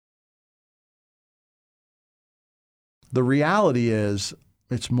The reality is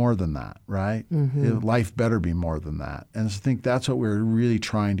it's more than that, right? Mm-hmm. Life better be more than that. And I think that's what we're really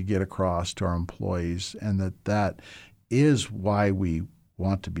trying to get across to our employees, and that is why we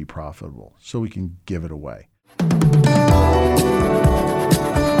want to be profitable, so we can give it away.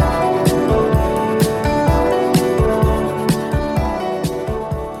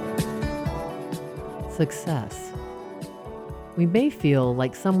 Success. We may feel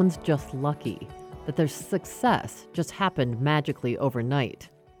like someone's just lucky, that their success just happened magically overnight.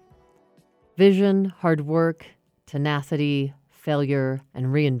 Vision, hard work, tenacity, failure, and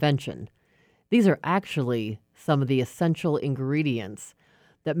reinvention. These are actually some of the essential ingredients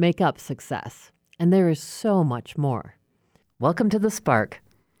that make up success, and there is so much more. Welcome to The Spark.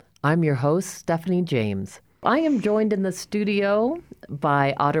 I'm your host, Stephanie James. I am joined in the studio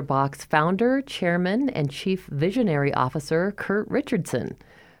by OtterBox founder, chairman, and chief visionary officer, Curt Richardson.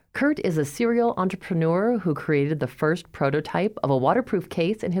 Curt is a serial entrepreneur who created the first prototype of a waterproof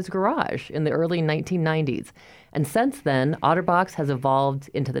case in his garage in the early 1990s. And since then, OtterBox has evolved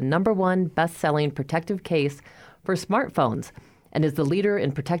into the #1 best-selling protective case for smartphones and is the leader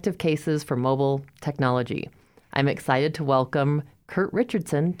in protective cases for mobile technology. I'm excited to welcome Curt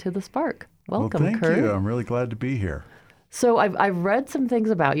Richardson to The Spark. Welcome, Well, thank Curt. you. I'm really glad to be here. So I've read some things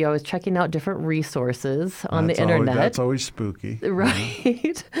about you. I was checking out different resources on the internet. That's always spooky.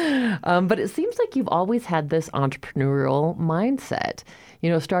 Right. But it seems like you've always had this entrepreneurial mindset. You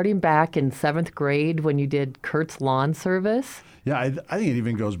know, starting back in 7th grade when you did Curt's lawn service. Yeah, I think it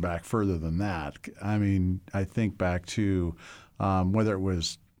even goes back further than that. I mean, I think back to whether it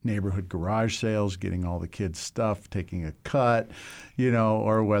was neighborhood garage sales, getting all the kids' stuff, taking a cut,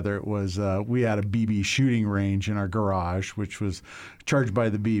 or whether it was we had a BB shooting range in our garage, which was charged by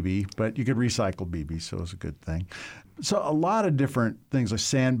the BB, but you could recycle BB, so it was a good thing. So a lot of different things, like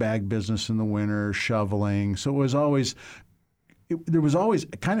sandbag business in the winter, shoveling. So there was always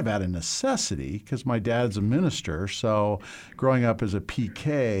kind of out of necessity, because my dad's a minister. So growing up as a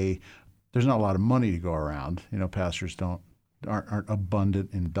PK, there's not a lot of money to go around. Pastors aren't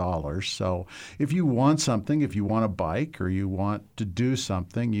abundant in dollars. So if you want something, if you want a bike or you want to do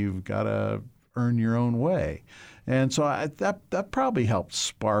something, you've got to earn your own way. And so that probably helped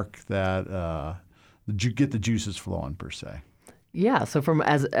spark that, get the juices flowing, per se. Yeah. So from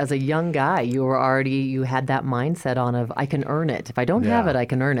as a young guy, you had that mindset of, I can earn it. If I don't have it, I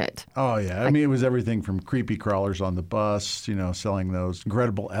can earn it. Oh, yeah. I mean, it was everything from creepy crawlers on the bus, selling those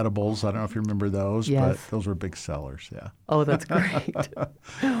incredible edibles. I don't know if you remember those, yes. But those were big sellers. Yeah. Oh, that's great.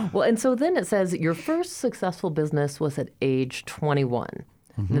 Well, and so then it says your first successful business was at age 21.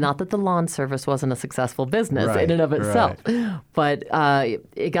 Mm-hmm. Not that the lawn service wasn't a successful business in and of itself, but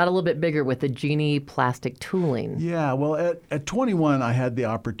it got a little bit bigger with the Genie plastic tooling. Yeah, well, at 21, I had the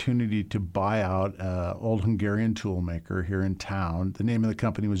opportunity to buy out an old Hungarian tool maker here in town. The name of the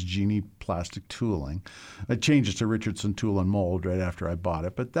company was Genie Plastic Tooling. I changed it to Richardson Tool and Mold right after I bought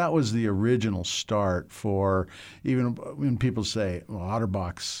it, but that was the original start for, even when people say, well,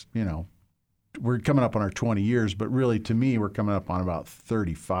 OtterBox, we're coming up on our 20 years, but really, to me, we're coming up on about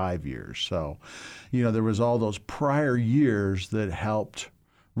 35 years. So, there was all those prior years that helped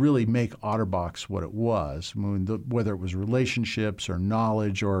really make OtterBox what it was. I mean, whether it was relationships or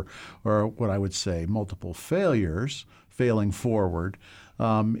knowledge or what I would say multiple failing forward,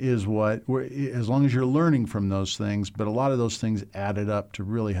 is what, as long as you're learning from those things, but a lot of those things added up to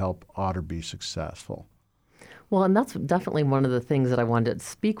really help Otter be successful. Well, and that's definitely one of the things that I wanted to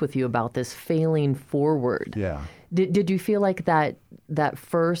speak with you about, this failing forward. Yeah. Did you feel like that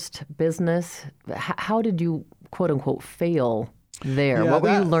first business, how did you, quote unquote, fail there? Yeah, what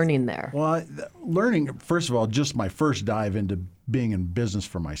were you learning there? Well, learning, first of all, just my first dive into being in business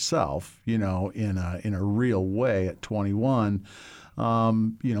for myself, in a real way at 21,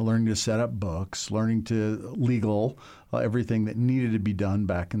 learning to set up books, learning to legal, everything that needed to be done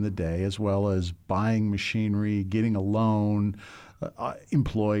back in the day, as well as buying machinery, getting a loan,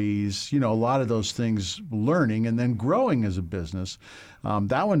 employees, a lot of those things, learning and then growing as a business.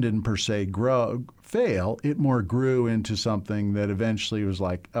 That one didn't per se fail. It more grew into something that eventually was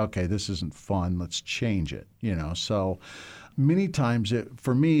like, okay, this isn't fun. Let's change it, So many times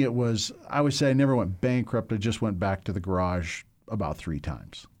for me, it was, I would say I never went bankrupt. I just went back to the garage about 3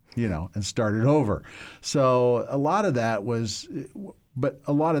 times, and started over. So a lot of that was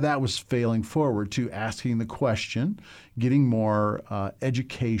failing forward to asking the question, getting more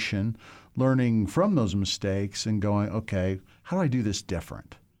education, learning from those mistakes, and going, okay, how do I do this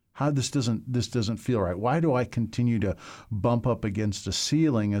different? How this doesn't feel right? Why do I continue to bump up against a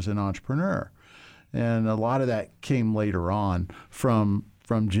ceiling as an entrepreneur? And a lot of that came later on from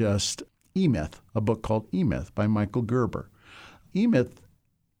just E-Myth, a book called E-Myth by Michael Gerber. E-Myth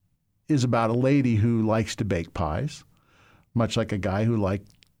is about a lady who likes to bake pies, much like a guy who liked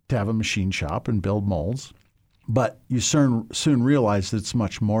to have a machine shop and build molds. But you soon realize that it's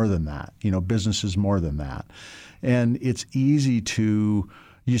much more than that. Business is more than that. And it's easy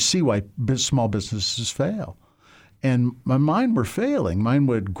you see why small businesses fail. And mine were failing. Mine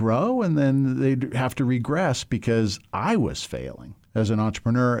would grow and then they'd have to regress because I was failing. As an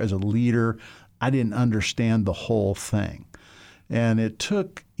entrepreneur, as a leader, I didn't understand the whole thing. And it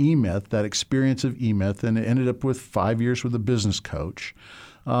took E-Myth, that experience of E-Myth, and it ended up with 5 years with a business coach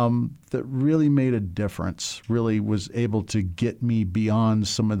that really made a difference, really was able to get me beyond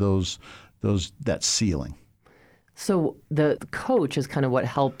some of that ceiling. So the coach is kind of what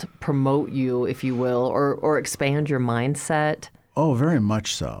helped promote you, if you will, or expand your mindset? Oh, very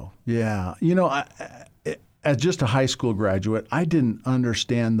much so. Yeah. As just a high school graduate, I didn't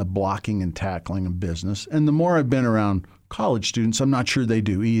understand the blocking and tackling of business. And the more I've been around college students, I'm not sure they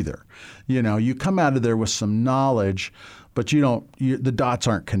do either. You come out of there with some knowledge, but the dots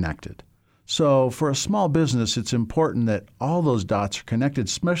aren't connected. So for a small business, it's important that all those dots are connected,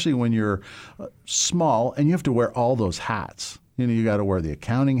 especially when you're small and you have to wear all those hats. You got to wear the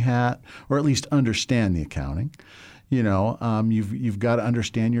accounting hat, or at least understand the accounting. You've got to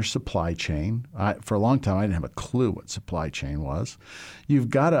understand your supply chain. For a long time, I didn't have a clue what supply chain was. You've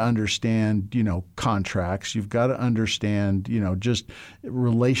got to understand, contracts. You've got to understand, just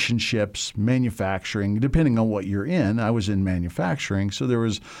relationships, manufacturing, depending on what you're in. I was in manufacturing, so there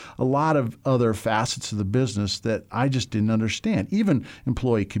was a lot of other facets of the business that I just didn't understand. Even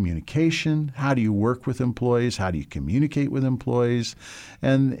employee communication. How do you work with employees? How do you communicate with employees?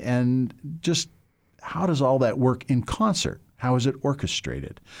 And just how does all that work in concert? How is it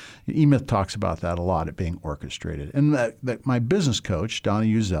orchestrated? E-Myth talks about that a lot, it being orchestrated. And that my business coach, Donna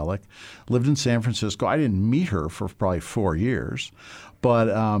Uzelik, lived in San Francisco. I didn't meet her for probably 4 years, but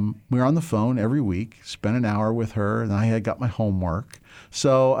we were on the phone every week, spent an hour with her, and I had got my homework.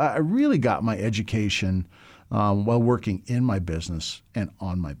 So I really got my education while working in my business and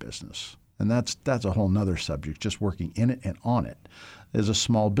on my business. And that's a whole nother subject, just working in it and on it. As a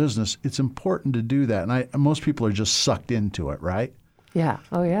small business, it's important to do that. And most people are just sucked into it, right? Yeah.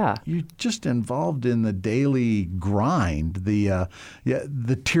 Oh, yeah. You're just involved in the daily grind, the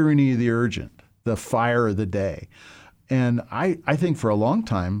tyranny of the urgent, the fire of the day. And I think for a long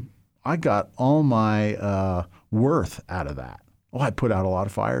time, I got all my worth out of that. I put out a lot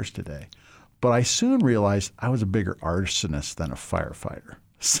of fires today. But I soon realized I was a bigger arsonist than a firefighter.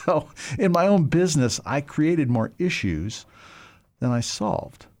 So in my own business, I created more issues than I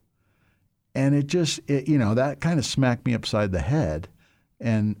solved. And that kind of smacked me upside the head.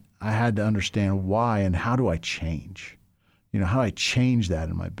 And I had to understand why and how do I change? How do I change that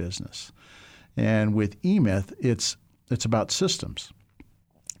in my business? And with E-Myth, it's about systems.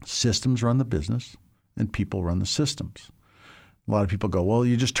 Systems run the business and people run the systems. A lot of people go, well,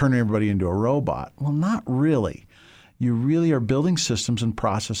 you just turn everybody into a robot. Well, not really. You really are building systems and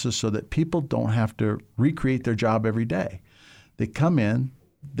processes so that people don't have to recreate their job every day. They come in,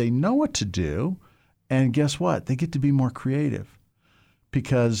 they know what to do, and guess what? They get to be more creative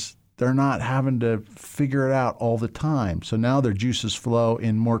because they're not having to figure it out all the time. So now their juices flow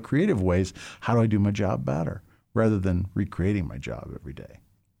in more creative ways. How do I do my job better rather than recreating my job every day?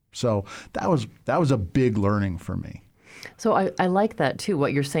 So that was a big learning for me. So I like that too.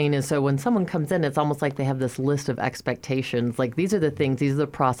 What you're saying is, so when someone comes in, it's almost like they have this list of expectations. Like, these are the things, these are the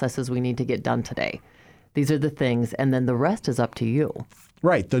processes we need to get done today. These are the things, and then the rest is up to you.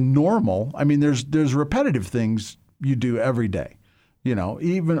 Right. The normal, there's repetitive things you do every day.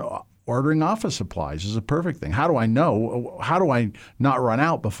 Even ordering office supplies is a perfect thing. How do I know? How do I not run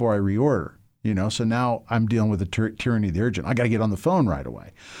out before I reorder? So now I'm dealing with the tyranny of the urgent. I got to get on the phone right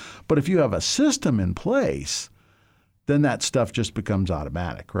away. But if you have a system in place, then that stuff just becomes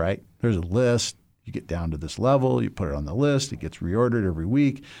automatic, right? There's a list. You get down to this level, you put it on the list, it gets reordered every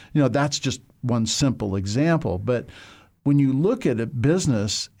week. That's just one simple example. But when you look at a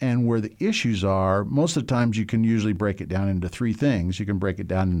business and where the issues are, most of the times you can usually break it down into 3 things. You can break it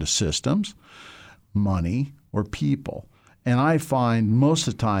down into systems, money, or people. And I find most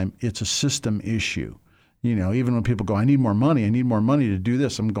of the time it's a system issue. Even when people go, I need more money to do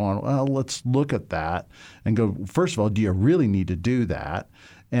this, I'm going, well, let's look at that and go, first of all, do you really need to do that?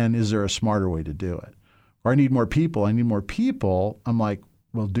 And is there a smarter way to do it? Or I need more people. I'm like,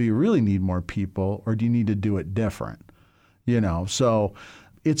 well, do you really need more people, or do you need to do it different? So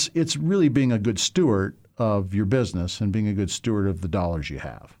it's really being a good steward of your business and being a good steward of the dollars you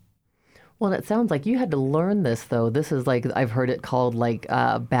have. Well, it sounds like you had to learn this, though. This is like, I've heard it called like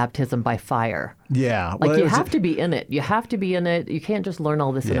baptism by fire. Yeah. Like you have to be in it. You have to be in it. You can't just learn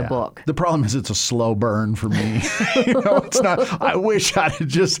all this in a book. The problem is it's a slow burn for me. It's not. I wish I'd have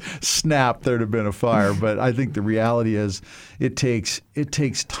just snapped, there'd have been a fire. But I think the reality is it takes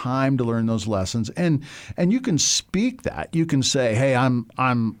time to learn those lessons. And you can speak that. You can say, hey, I'm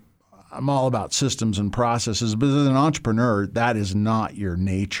all about systems and processes, but as an entrepreneur, that is not your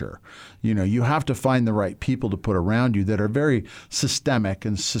nature. You have to find the right people to put around you that are very systemic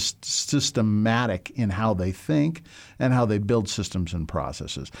and systematic in how they think and how they build systems and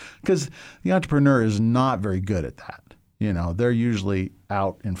processes. Because the entrepreneur is not very good at that. They're usually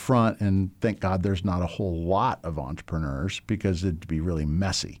out in front, and thank God there's not a whole lot of entrepreneurs because it'd be really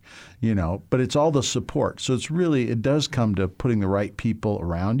messy, but it's all the support. So it does come to putting the right people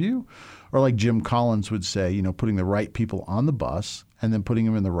around you, or like Jim Collins would say, putting the right people on the bus and then putting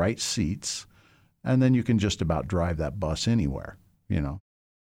them in the right seats. And then you can just about drive that bus anywhere,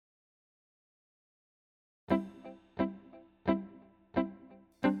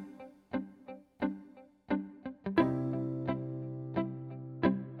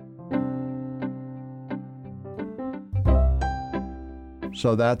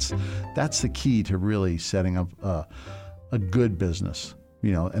 So that's the key to really setting up a good business,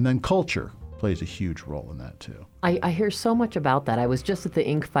 and then culture plays a huge role in that too. I hear so much about that. I was just at the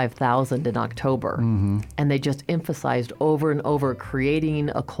Inc. 5000 in October, and they just emphasized over and over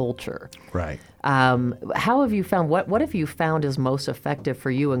creating a culture. Right. How have you found, what have you found is most effective for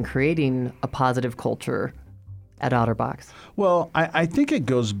you in creating a positive culture at OtterBox? Well, I think it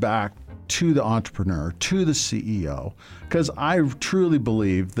goes back to the entrepreneur, to the CEO, because I truly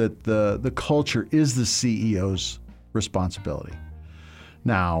believe that the culture is the CEO's responsibility.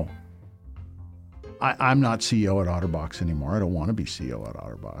 Now, I'm not CEO at OtterBox anymore. I don't want to be CEO at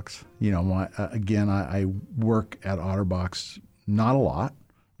OtterBox. I work at OtterBox not a lot.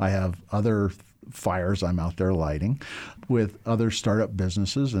 I have other fires I'm out there lighting with other startup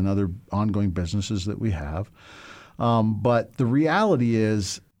businesses and other ongoing businesses that we have. But the reality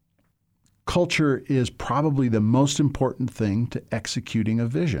is, culture is probably the most important thing to executing a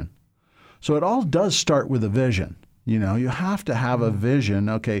vision. So it all does start with a vision. You have to have a vision.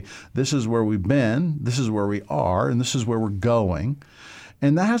 Okay, this is where we've been, this is where we are, and this is where we're going.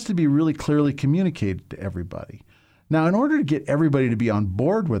 And that has to be really clearly communicated to everybody. Now, in order to get everybody to be on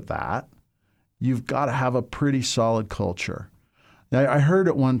board with that, you've got to have a pretty solid culture. Now, I heard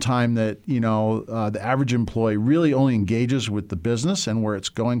at one time that, the average employee really only engages with the business and where it's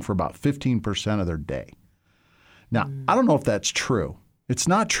going for about 15% of their day. Now, I don't know if that's true. It's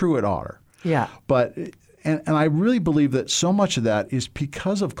not true at Otter. Yeah. But, and I really believe that so much of that is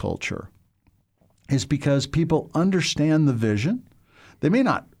because of culture, is because people understand the vision. They may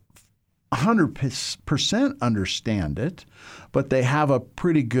not 100% understand it, but they have a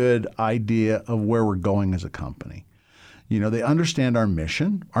pretty good idea of where we're going as a company. They understand our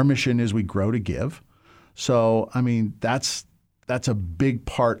mission. Our mission is we grow to give. So, that's a big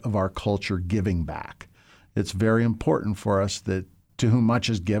part of our culture, giving back. It's very important for us that to whom much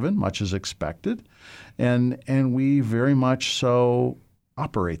is given, much is expected. And we very much so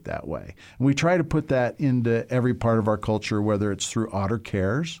operate that way. And we try to put that into every part of our culture, whether it's through Otter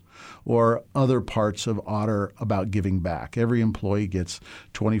Cares or other parts of Otter about giving back. Every employee gets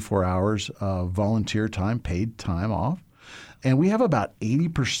 24 hours of volunteer time, paid time off. And we have about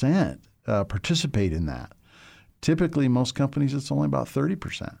 80% participate in that. Typically, most companies, it's only about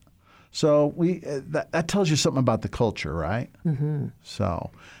 30%. So that tells you something about the culture, right? Mm-hmm.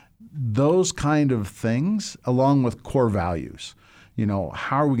 So those kind of things, along with core values,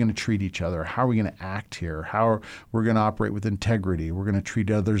 how are we going to treat each other? How are we going to act here? How we're going to operate with integrity? We're going to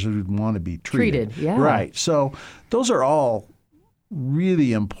treat others who want to be treated. Yeah. Right. So those are all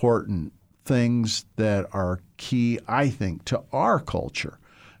really important things that are key, I think, to our culture.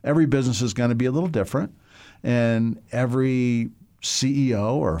 Every business is going to be a little different, and every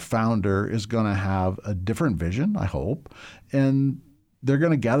CEO or founder is going to have a different vision, I hope, and they're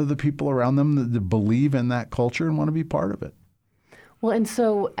going to gather the people around them that believe in that culture and want to be part of it. Well, and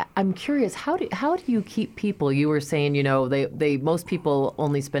so I'm curious, how do you keep people? You were saying, most people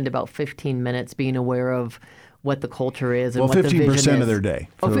only spend about 15 minutes being aware of what the culture is and what the vision is. 15% of their day.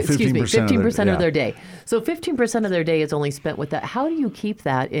 15% of their day. So 15% of their day is only spent with that. How do you keep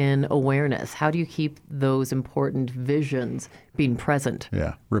that in awareness? How do you keep those important visions being present?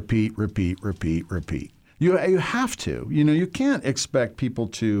 Yeah. Repeat. You have to. You can't expect people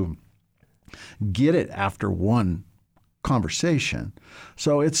to get it after one conversation.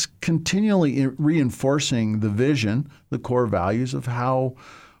 So it's continually reinforcing the vision, the core values of how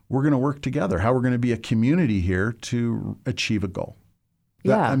we're going to work together, how we're going to be a community here to achieve a goal.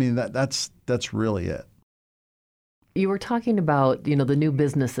 Yeah. I mean, that's really it. You were talking about, the new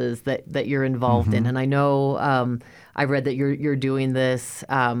businesses that you're involved in, and I know I read that you're doing this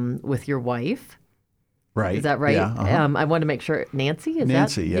with your wife. Right. Is that right? Yeah. I want to make sure. Nancy, is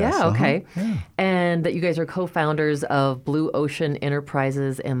Nancy, that? yes. Yeah, okay. Yeah. And that you guys are co-founders of Blue Ocean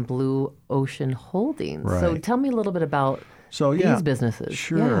Enterprises and Blue Ocean Holdings. Right. So tell me a little bit about these businesses.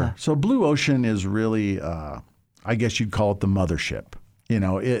 Sure. Yeah. So Blue Ocean is really, I guess you'd call it the mothership.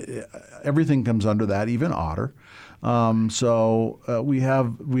 Everything comes under that, even Otter. So we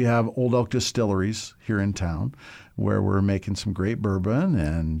have Old Elk Distilleries here in town, where we're making some great bourbon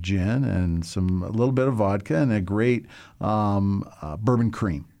and gin and a little bit of vodka and a great bourbon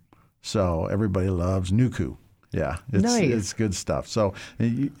cream. So everybody loves Nuku. Yeah, it's good stuff. So,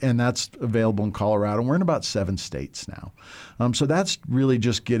 and that's available in Colorado. We're in about 7 states now. So that's really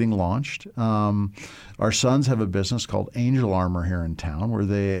just getting launched. Our sons have a business called Angel Armor here in town, where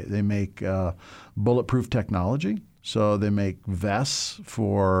they make bulletproof technology. So they make vests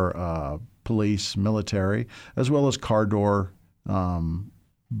for police, military, as well as car door,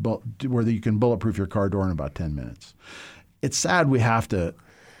 where you can bulletproof your car door in about 10 minutes. It's sad we have to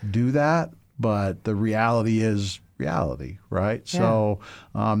do that, but the reality is reality, right? Yeah. So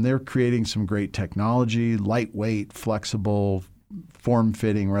they're creating some great technology, lightweight, flexible,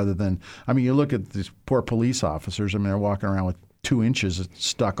 form-fitting rather than, you look at these poor police officers, they're walking around with 2 inches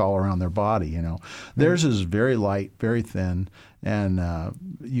stuck all around their body, Theirs is very light, very thin, and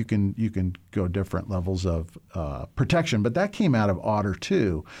you can go different levels of protection. But that came out of Otter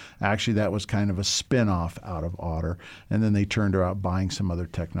too. Actually, that was kind of a spin-off out of Otter, and then they turned out buying some other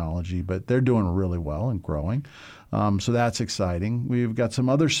technology. But they're doing really well and growing. So that's exciting. We've got some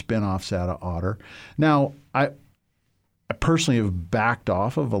other spin-offs out of Otter. Now, I personally have backed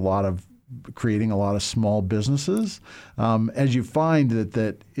off of creating a lot of small businesses, as you find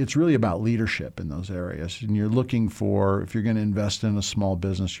that it's really about leadership in those areas. And you're looking for, if you're going to invest in a small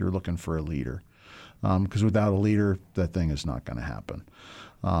business, you're looking for a leader. Because without a leader, that thing is not going to happen.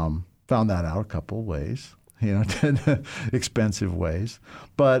 Found that out a couple of ways, expensive ways.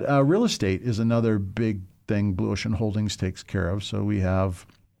 But real estate is another big thing Blue Ocean Holdings takes care of. So we have,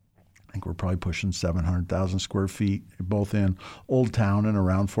 I think we're probably pushing 700,000 square feet, both in Old Town and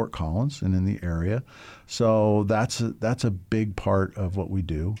around Fort Collins and in the area. So that's a big part of what we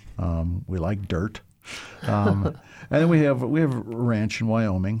do. We like dirt. And then we have a ranch in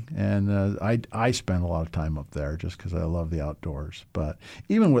Wyoming, and I spend a lot of time up there just because I love the outdoors. But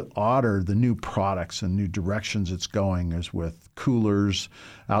even with Otter, the new products and new directions it's going is with coolers,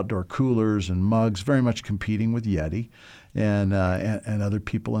 outdoor coolers and mugs, very much competing with Yeti and other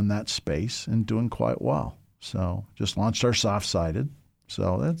people in that space and doing quite well. So just launched our soft-sided.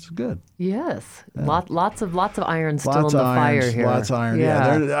 So that's good. Yes, yeah. Lots of iron still in the fire here. Lots of iron.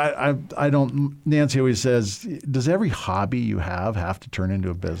 Yeah. I don't. Nancy always says, "Does every hobby you have to turn into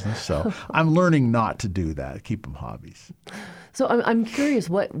a business?" So I'm learning not to do that. Keep them hobbies. So I'm curious.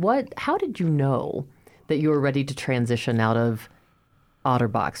 How did you know that you were ready to transition out of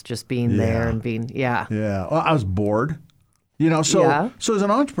OtterBox, just being there and being Yeah. Well, I was bored. So as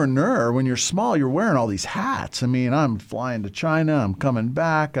an entrepreneur, when you're small, you're wearing all these hats. I'm flying to China. I'm coming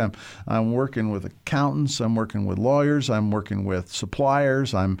back. I'm working with accountants. I'm working with lawyers. I'm working with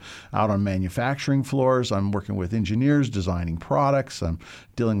suppliers. I'm out on manufacturing floors. I'm working with engineers designing products. I'm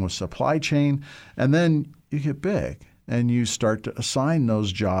dealing with supply chain. And then you get big and you start to assign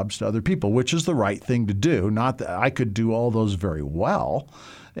those jobs to other people, which is the right thing to do. Not that I could do all those very well,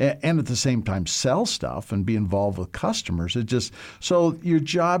 and at the same time sell stuff and be involved with customers. So your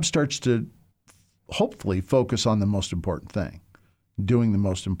job starts to hopefully focus on the most important thing, doing the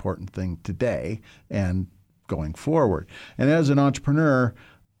most important thing today and going forward. And as an entrepreneur,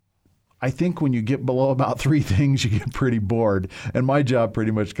 I think when you get below about 3 things, you get pretty bored. And my job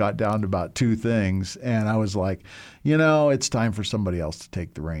pretty much got down to about 2 things. And I was like, it's time for somebody else to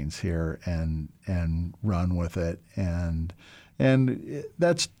take the reins here and run with it. And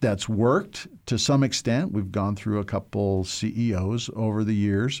that's worked to some extent. We've gone through a couple CEOs over the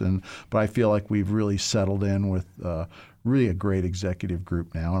years, but I feel like we've really settled in with really a great executive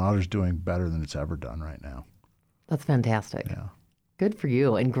group now, and Otter's doing better than it's ever done right now. That's fantastic. Yeah. Good for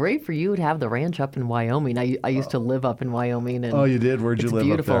you, and great for you to have the ranch up in Wyoming. I used to live up in Wyoming. And you did? Where'd you live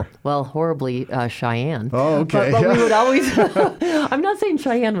beautiful. Up there? Well, horribly Cheyenne. Oh, okay. But we would always, I'm not saying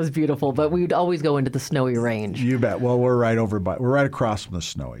Cheyenne was beautiful, but we would always go into the snowy range. You bet. Well, we're right across from the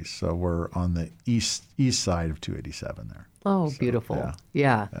Snowies, so we're on the east side of 287 there. Oh, So, beautiful.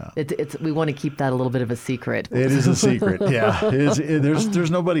 yeah. Yeah. It's we want to keep that a little bit of a secret. It is a secret. Yeah.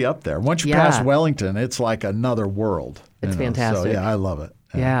 There's nobody up there. Once you pass Wellington, it's like another world. It's fantastic. So, yeah, I love it.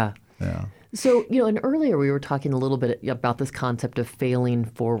 Yeah. Yeah. So, and earlier we were talking a little bit about this concept of failing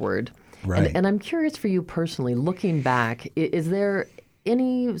forward. Right. And I'm curious for you personally, looking back, is there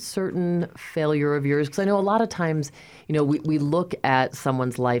any certain failure of yours? Because I know a lot of times, we look at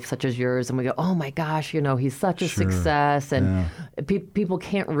someone's life such as yours and we go, oh my gosh, he's such a success. And people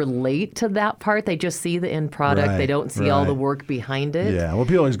can't relate to that part. They just see the end product. Right, they don't see all the work behind it. Yeah. Well,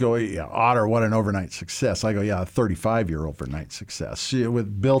 people always go, Otter, what an overnight success. I go, a 35-year overnight success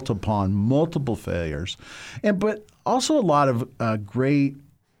built upon multiple failures. But also a lot of great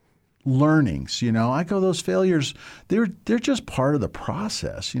learnings. I go, those failures, they're just part of the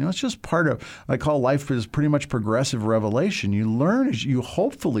process. It's just part of, I call life is pretty much progressive revelation. You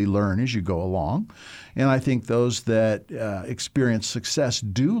hopefully learn as you go along. And I think those that experience success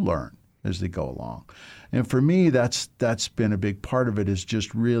do learn as they go along. And for me, that's been a big part of it, is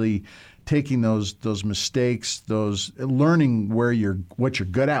just really taking those mistakes, those learning what you're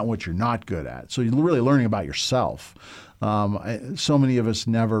good at and what you're not good at. So you're really learning about yourself. So many of us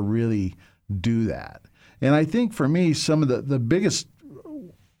never really do that. And I think for me, some of the biggest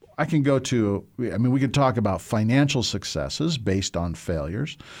I can go to, we could talk about financial successes based on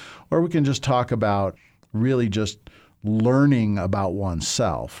failures, or we can just talk about really just learning about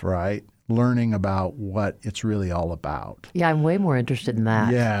oneself, right? Learning about what it's really all about. Yeah, I'm way more interested in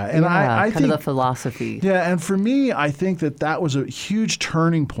that. Yeah, and I think of the philosophy. Yeah, and for me, I think that was a huge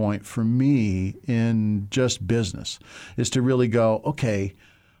turning point for me in just business, is to really go, okay,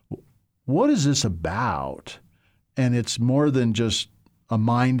 what is this about? And it's more than just a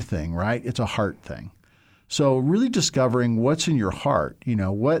mind thing, right? It's a heart thing. So really discovering what's in your heart.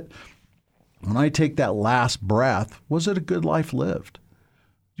 When I take that last breath, was it a good life lived?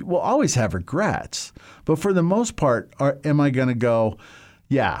 We'll always have regrets, but for the most part, am I going to go,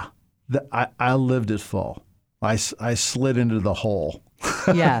 I lived it full. I slid into the hole,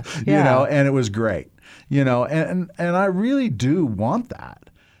 yeah. And it was great, and I really do want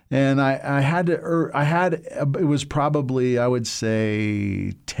that. And it was probably, I would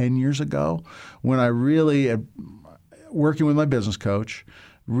say 10 years ago when I really, working with my business coach,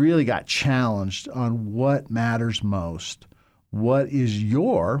 really got challenged on what matters most. What is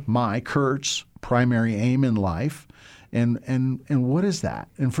my Curt's primary aim in life, and what is that?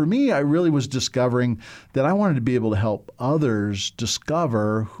 And for me, I really was discovering that I wanted to be able to help others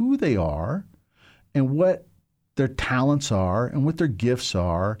discover who they are and what their talents are and what their gifts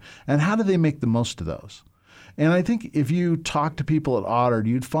are and how do they make the most of those. And I think if you talk to people at Otter,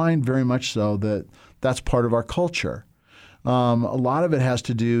 you'd find very much so that that's part of our culture. A lot of it has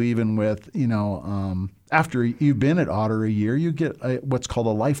to do even with, after you've been at Otter a year, you get what's called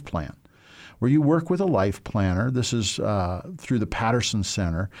a life plan, where you work with a life planner. This is through the Patterson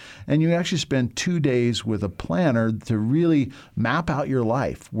Center. And you actually spend 2 days with a planner to really map out your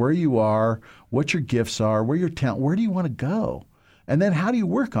life, where you are, what your gifts are, where your talent, where do you want to go? And then how do you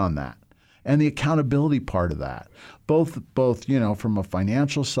work on that? And the accountability part of that, both from a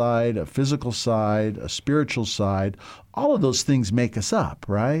financial side, a physical side, a spiritual side, all of those things make us up,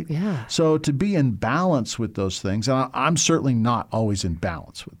 right? Yeah. So to be in balance with those things, and I'm certainly not always in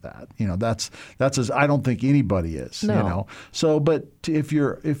balance with that. That's as I don't think anybody is. No. So, but if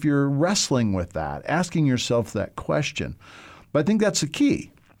you're wrestling with that, asking yourself that question, but I think that's the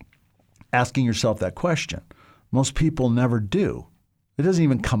key. Asking yourself that question. Most people never do. It doesn't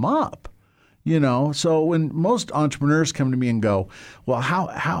even come up. So when most entrepreneurs come to me and go, well,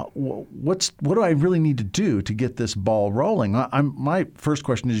 what do I really need to do to get this ball rolling? My first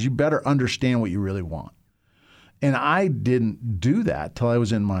question is, you better understand what you really want. And I didn't do that till I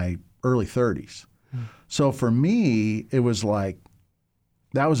was in my early 30s. So for me, it was like,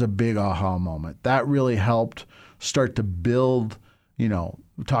 that was a big aha moment. That really helped start to build,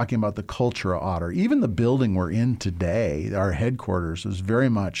 talking about the culture of Otter. Even the building we're in today, our headquarters, is very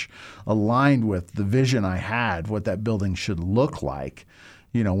much aligned with the vision I had, what that building should look like,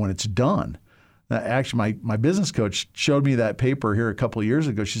 when it's done. Actually, my business coach showed me that paper here a couple of years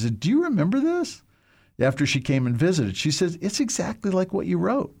ago. She said, "Do you remember this?" After she came and visited, she says, "It's exactly like what you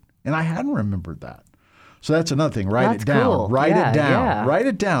wrote." And I hadn't remembered that. So that's another thing. Write it down. Cool. Write it down. Yeah. Write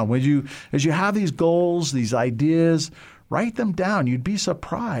it down. As you have these goals, these ideas, write them down. You'd be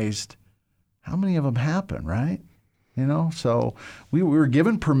surprised how many of them happen, right? So we were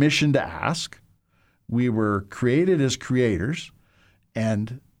given permission to ask. We were created as creators,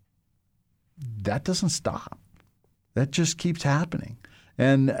 and that doesn't stop. That just keeps happening.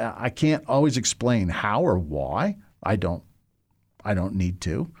 And I can't always explain how or why. I don't I don't need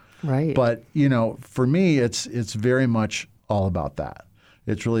to. Right. But, for me, it's very much all about that.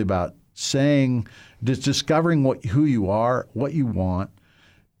 It's really about just discovering who you are, what you want,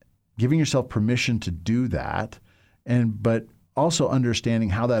 giving yourself permission to do that, but also understanding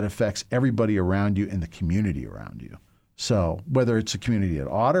how that affects everybody around you and the community around you. So whether it's a community at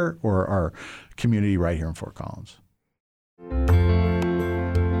Otter or our community right here in Fort Collins.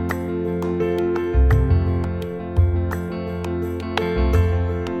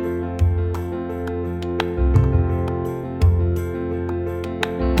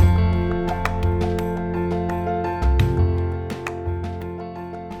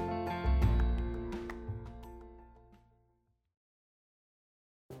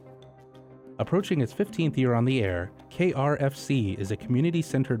 Approaching its 15th year on the air, KRFC is a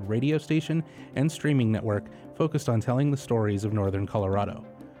community-centered radio station and streaming network focused on telling the stories of Northern Colorado.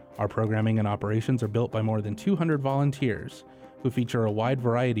 Our programming and operations are built by more than 200 volunteers, who feature a wide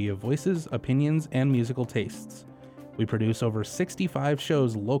variety of voices, opinions, and musical tastes. We produce over 65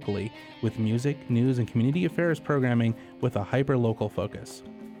 shows locally with music, news, and community affairs programming with a hyper-local focus.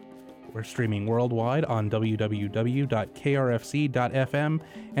 We're streaming worldwide on www.krfc.fm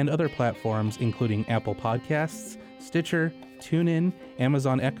and other platforms including Apple Podcasts, Stitcher, TuneIn,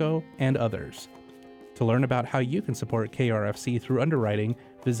 Amazon Echo, and others. To learn about how you can support KRFC through underwriting,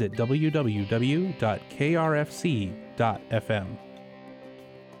 visit www.krfc.fm.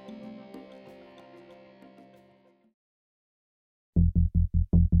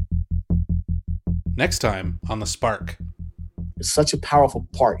 Next time on The Spark. It's such a powerful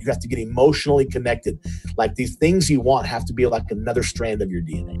part. You have to get emotionally connected. Like these things you want have to be like another strand of your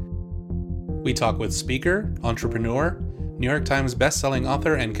DNA. We talk with speaker, entrepreneur, New York Times bestselling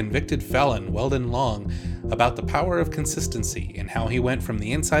author, and convicted felon Weldon Long about the power of consistency and how he went from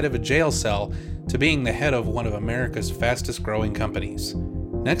the inside of a jail cell to being the head of one of America's fastest growing companies.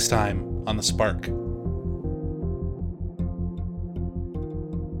 Next time on The Spark.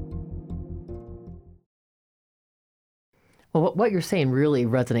 Well, what you're saying really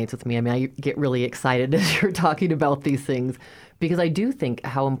resonates with me. I mean, I get really excited as you're talking about these things because I do think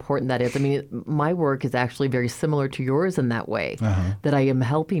how important that is. I mean, my work is actually very similar to yours in that way, that I am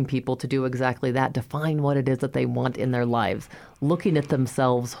helping people to do exactly that, define what it is that they want in their lives, looking at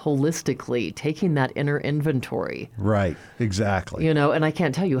themselves holistically, taking that inner inventory. Right, exactly. And I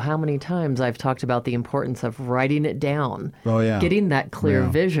can't tell you how many times I've talked about the importance of writing it down, getting that clear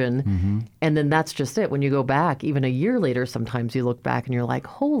vision, and then that's just it. When you go back, even a year later, sometimes you look back and you're like,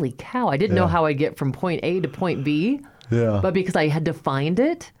 holy cow, I didn't know how I get from point A to point B. Yeah. But because I had defined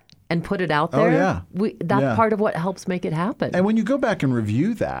it and put it out there, that's part of what helps make it happen. And when you go back and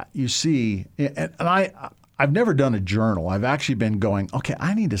review that, you see, and I've never done a journal. I've actually been going, okay,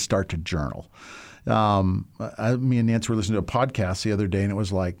 I need to start to journal. Me and Nancy were listening to a podcast the other day, and it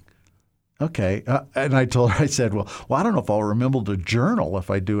was like, okay. And I said, well, I don't know if I'll remember to journal if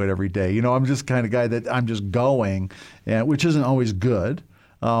I do it every day. I'm just the kind of guy that I'm just going, which isn't always good.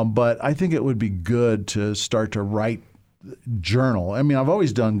 But I think it would be good to start to write journal. I mean, I've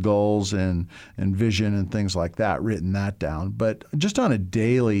always done goals and vision and things like that, written that down. But just on a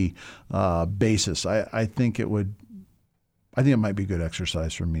daily basis, I think it might be good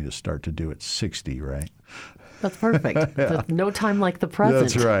exercise for me to start to do at 60, right? That's perfect. That's no time like the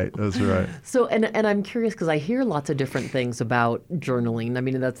present. That's right. So, and I'm curious because I hear lots of different things about journaling. I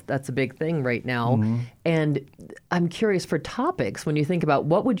mean, that's a big thing right now. And I'm curious for topics, when you think about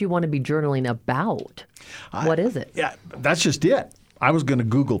what would you want to be journaling about? What is it? Yeah, that's just it. I was going to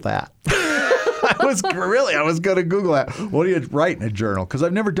Google that. I was going to Google that. What do you write in a journal? Because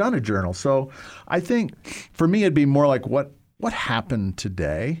I've never done a journal. So I think for me it'd be more like what happened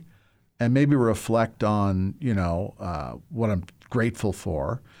today, and maybe reflect on, what I'm grateful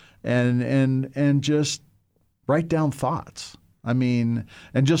for, and just write down thoughts. I mean,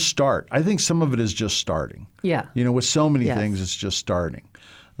 and just start. I think some of it is just starting. Yeah. With so many things, it's just starting.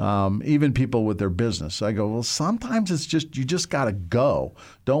 Even people with their business, I go, well, sometimes it's just, you just got to go.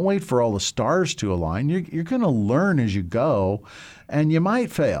 Don't wait for all the stars to align. You're going to learn as you go, and you might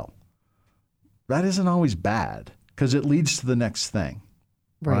fail. That isn't always bad because it leads to the next thing.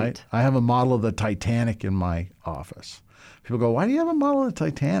 Right. I have a model of the Titanic in my office. People go, why do you have a model of the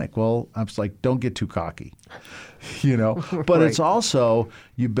Titanic? Well, I'm just like, don't get too cocky, But it's also,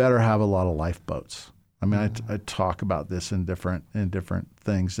 you better have a lot of lifeboats. I mean, I talk about this in different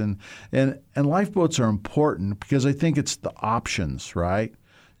things, and lifeboats are important because I think it's the options, right?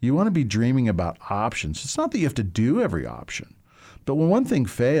 You want to be dreaming about options. It's not that you have to do every option. But when one thing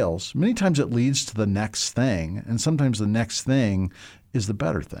fails, many times it leads to the next thing, and sometimes the next thing is the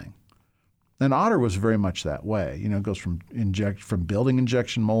better thing. And Otter was very much that way. You know, it goes from building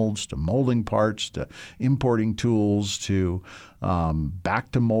injection molds to molding parts to importing tools to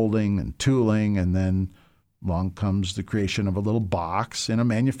back to molding and tooling, and then along comes the creation of a little box in a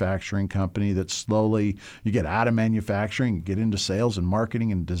manufacturing company that slowly you get out of manufacturing, get into sales and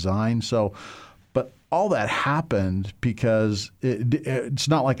marketing and design. So, but all that happened because it's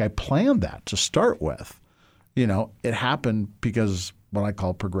not like I planned that to start with. You know, it happened because what I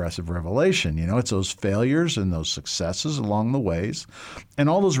call progressive revelation. You know, it's those failures and those successes along the ways and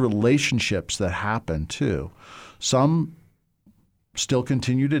all those relationships that happen too. Some still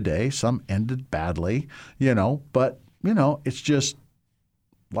continue today. Some ended badly, you know, but, you know, it's just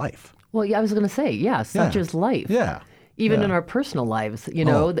life. Well, yeah, I was going to say, such is life. Yeah. Even in our personal lives, you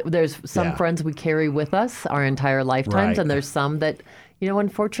know, there's some friends we carry with us our entire lifetimes, and there's some that, you know,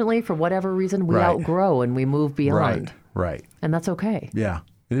 unfortunately, for whatever reason, we outgrow and we move beyond. Right. And that's okay. Yeah,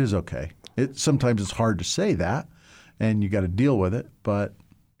 it is okay. Sometimes it's hard to say that, and you got to deal with it. But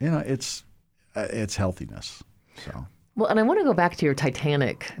you know, it's healthiness. So. Well, and I want to go back to your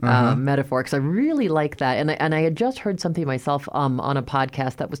Titanic metaphor because I really like that. And I had just heard something myself on a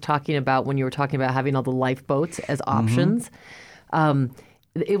podcast that was talking about when you were talking about having all the lifeboats as options.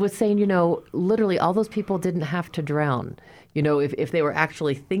 It was saying, you know, literally all those people didn't have to drown. You know, if they were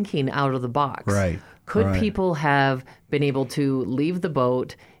actually thinking out of the box. Right. Could people have been able to leave the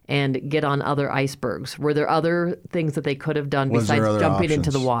boat and get on other icebergs? Were there other things that they could have done besides jumping into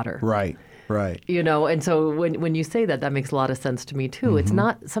the water? Right. You know, and so when you say that, that makes a lot of sense to me too. It's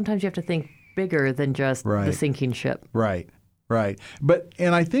not, sometimes you have to think bigger than just the sinking ship. Right.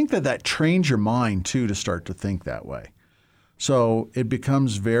 And I think that trains your mind too to start to think that way. So it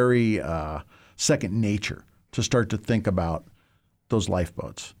becomes very second nature to start to think about those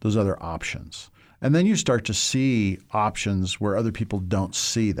lifeboats, those other options. And then you start to see options where other people don't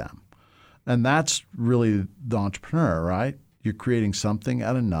see them. And that's really the entrepreneur, right? You're creating something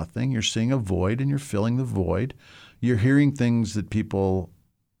out of nothing. You're seeing a void and you're filling the void. You're hearing things that people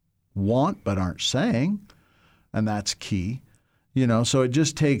want but aren't saying, and that's key. You know, so it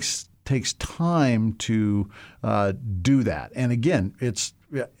just takes time to do that. And again,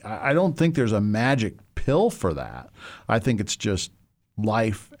 I don't think there's a magic pill for that. I think it's just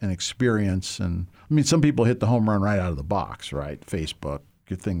life and experience. And I mean, some people hit the home run right out of the box, right? Facebook,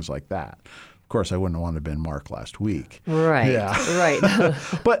 things like that. Of course, I wouldn't want to have been Mark last week. Right. Yeah. Right.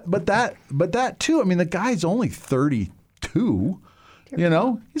 but that too. I mean, the guy's only 32. You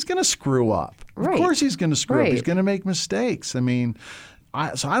know, he's going to screw up. Right. Of course, he's going to screw up. He's going to make mistakes. I mean,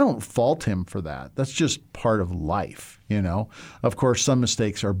 so I don't fault him for that. That's just part of life. You know, of course, some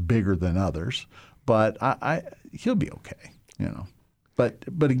mistakes are bigger than others, but he'll be okay. You know.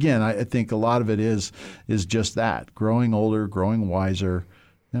 But again, I think a lot of it is just that, growing older, growing wiser,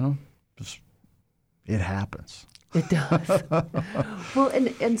 you know, just it happens. It does. Well,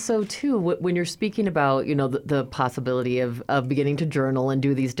 and so too, when you're speaking about, you know, the possibility of beginning to journal and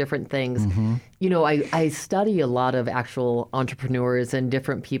do these different things, you know, I study a lot of actual entrepreneurs and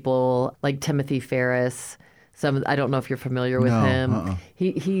different people like Timothy Ferriss. I don't know if you're familiar with him.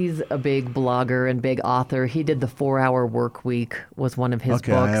 He's a big blogger and big author. He did the 4-Hour Work Week was one of his books.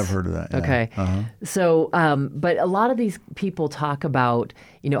 Okay, I have heard of that. Yeah. Okay. So, but a lot of these people talk about,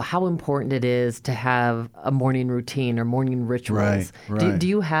 you know, how important it is to have a morning routine or morning rituals. Right. Do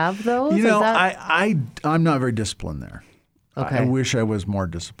you have those? You know, I'm not very disciplined there. Okay. I wish I was more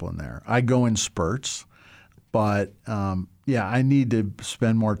disciplined there. I go in spurts, but I need to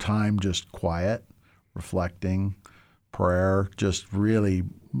spend more time just quiet, reflecting, prayer, just really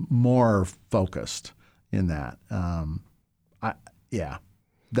more focused in that.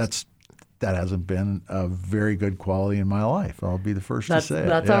 That hasn't been a very good quality in my life. I'll be the first to say it.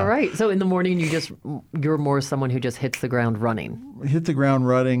 That's all right. So in the morning, you're more someone who just hits the ground running. Hit the ground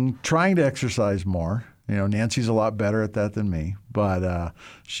running, trying to exercise more. You know, Nancy's a lot better at that than me, but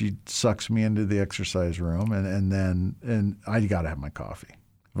she sucks me into the exercise room, and I got to have my coffee.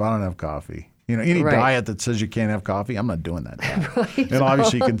 If I don't have coffee, you know, any diet that says you can't have coffee, I'm not doing that diet. And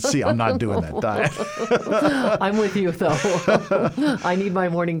obviously you can see I'm not doing that diet. I'm with you, though. I need my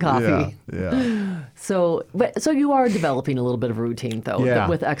morning coffee. Yeah. So you are developing a little bit of a routine, though,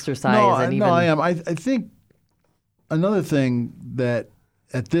 with exercise. No, I am. I think another thing that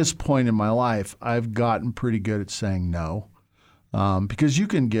at this point in my life, I've gotten pretty good at saying no, because you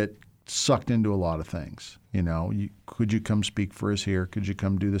can get sucked into a lot of things. You know, could you come speak for us here? Could you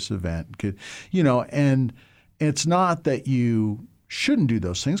come do this event? And it's not that you shouldn't do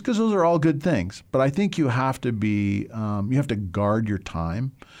those things, because those are all good things. But I think you have to be, you have to guard your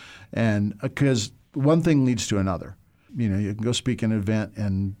time, and because one thing leads to another. you can go speak at an event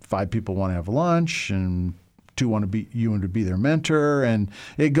and 5 people want to have lunch and 2 want to be their mentor, and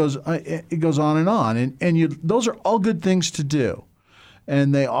it goes on, and those are all good things to do,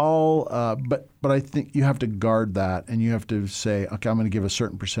 and they all but I think you have to guard that, and you have to say, okay, I'm going to give a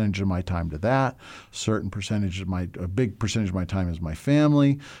certain percentage of my time to that, a big percentage of my time is my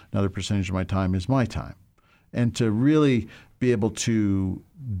family, another percentage of my time is my time, and to really be able to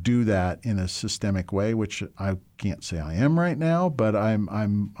do that in a systemic way, which I can't say I am right now, but I've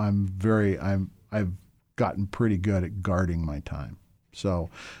gotten pretty good at guarding my time.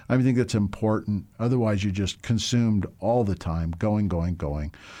 So I think that's important. Otherwise, you're just consumed all the time,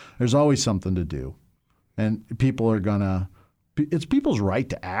 going. There's always something to do. And it's people's right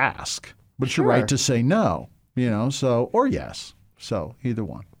to ask, but it's your right to say no, or yes. So either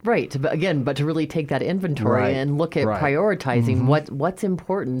one. Right. But to really take that inventory and look at prioritizing what's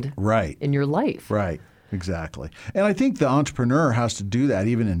important in your life. Right. Exactly. And I think the entrepreneur has to do that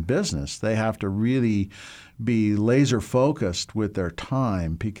even in business. They have to really be laser focused with their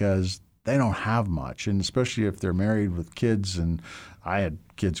time because they don't have much. And especially if they're married with kids, and I had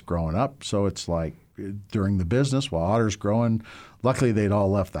kids growing up, so it's like during the business while Otter's growing, luckily they'd all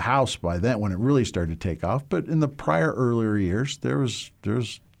left the house by then when it really started to take off. But in the earlier years, there was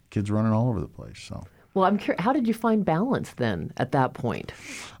kids running all over the place. So. Well, I'm curious, how did you find balance then at that point?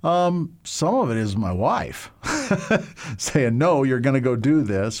 Some of it is my wife saying, no, you're going to go do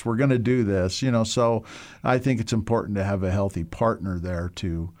this. We're going to do this. So I think it's important to have a healthy partner there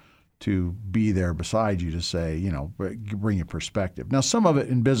to be there beside you to say, bring your perspective. Now, some of it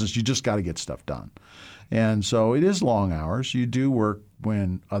in business, you just got to get stuff done. And so it is long hours. You do work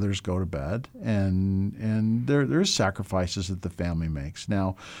when others go to bed, and there's sacrifices that the family makes.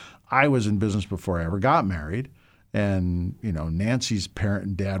 Now, I was in business before I ever got married, and Nancy's parent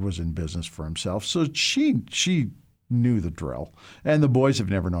and dad was in business for himself, so she knew the drill. And the boys have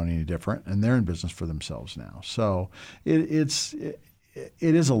never known any different, and they're in business for themselves now. So it is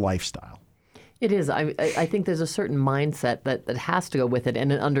a lifestyle. It is. I think there's a certain mindset that has to go with it,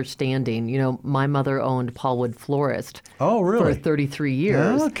 and an understanding. My mother owned Paul Wood Florist for 33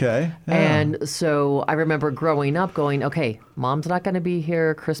 years. Yeah, okay. Yeah. And so I remember growing up going, okay, Mom's not going to be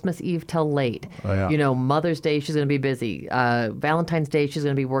here Christmas Eve till late. Oh, yeah. Mother's Day, she's going to be busy. Valentine's Day, she's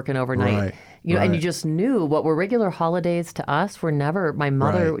going to be working overnight. Right. And you just knew what were regular holidays to us were never. My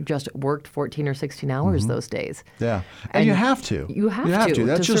mother just worked 14 or 16 hours those days. Yeah, and you have to. You have to.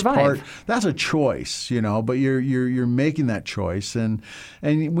 That's just survive. That's a choice, but you're making that choice, and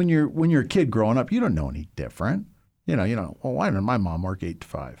when you're a kid growing up, you don't know any different. Well, why didn't my mom work 8 to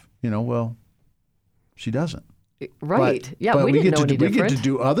 5? Well, she doesn't. Right. But we didn't know any different. We get to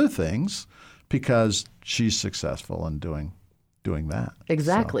do other things because she's successful in doing that.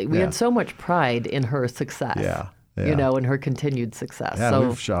 Exactly. We had so much pride in her success. Yeah. In her continued success. Yeah,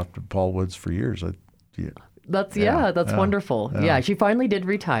 we've shopped at Paul Wood's for years. That's wonderful. Yeah, she finally did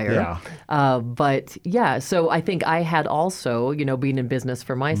retire. Yeah. So I think I had also, being in business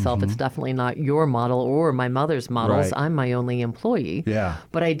for myself, it's definitely not your model or my mother's models. Right. I'm my only employee. Yeah.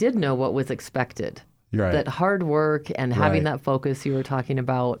 But I did know what was expected. Right. That hard work and having that focus you were talking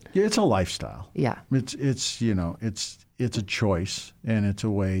about. Yeah, it's a lifestyle. Yeah. It's a choice, and it's a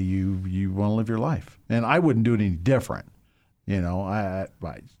way you want to live your life. And I wouldn't do it any different.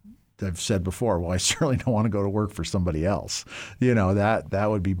 I've said before, well, I certainly don't want to go to work for somebody else. That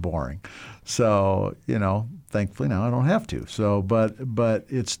would be boring. So, thankfully now I don't have to. So, but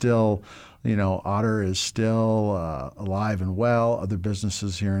it's still, Otter is still alive and well. Other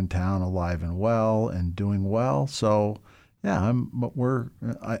businesses here in town alive and well and doing well. So, yeah,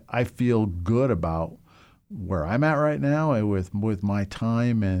 I feel good about where I'm at right now with my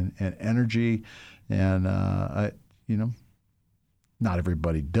time and energy, and not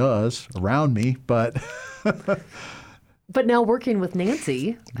everybody does around me, but. But now working with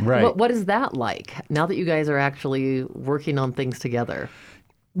Nancy, right. What is that like now that you guys are actually working on things together?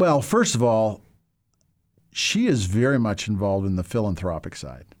 Well, first of all, she is very much involved in the philanthropic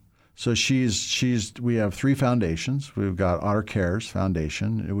side. So we have 3 foundations. We've got Otter Cares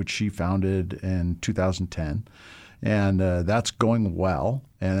Foundation, which she founded in 2010, and that's going well.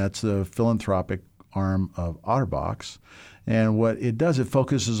 And that's the philanthropic arm of OtterBox. And what it does, it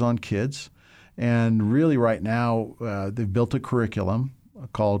focuses on kids. And really right now, they've built a curriculum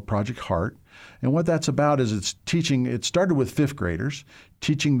called Project Heart. And what that's about is it started with 5th graders,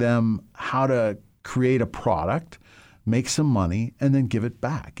 teaching them how to create a product, make some money, and then give it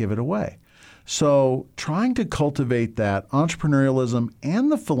back, give it away. So trying to cultivate that entrepreneurialism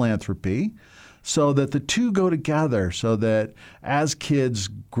and the philanthropy so that the two go together, so that as kids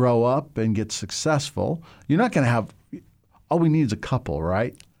grow up and get successful, you're not going to have all we need is a couple,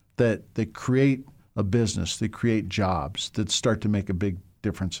 right? That create a business, that create jobs, that start to make a big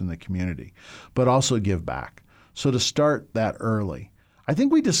difference in the community, but also give back. So to start that early, I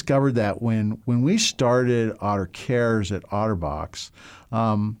think we discovered that when we started Otter Cares at OtterBox,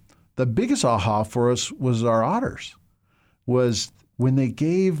 the biggest aha for us was our otters, was when they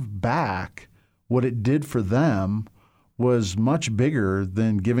gave back, what it did for them was much bigger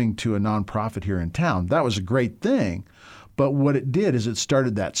than giving to a nonprofit here in town. That was a great thing, but what it did is it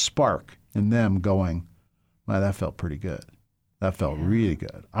started that spark in them going, wow, that felt pretty good. That felt really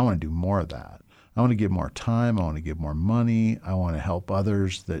good. I want to do more of that. I want to give more time. I want to give more money. I want to help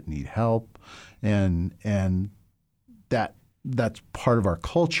others that need help. And that's part of our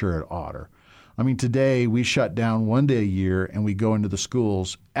culture at Otter. I mean, today we shut down one day a year and we go into the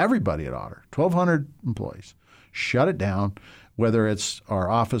schools, everybody at Otter, 1,200 employees, shut it down, whether it's our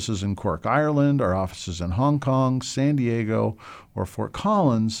offices in Cork, Ireland, our offices in Hong Kong, San Diego, or Fort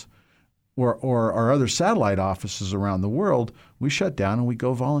Collins, or our other satellite offices around the world, we shut down and we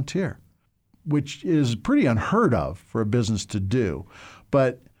go volunteer, which is pretty unheard of for a business to do.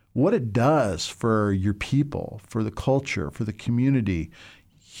 But what it does for your people, for the culture, for the community,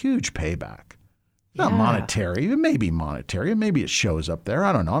 huge payback. Not monetary. It may be monetary. Maybe it shows up there.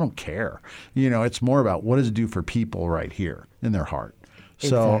 I don't know. I don't care. It's more about what does it do for people right here in their heart.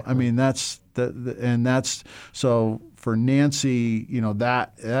 So, exactly. I mean, so for Nancy,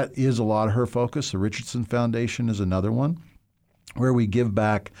 that is a lot of her focus. The Richardson Foundation is another one where we give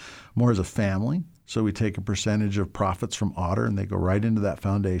back more as a family. So we take a percentage of profits from Otter and they go right into that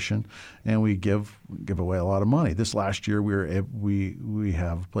foundation, and we give away a lot of money. This last year we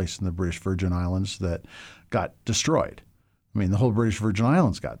have a place in the British Virgin Islands that got destroyed. I mean, the whole British Virgin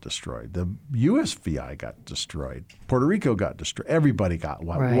Islands got destroyed. The USVI got destroyed. Puerto Rico got destroyed. Everybody got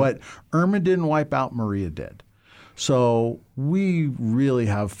wiped. Right. What Irma didn't wipe out, Maria did. So we really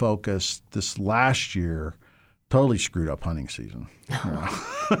have focused this last year. Totally screwed up hunting season,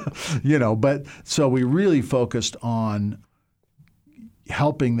 but so we really focused on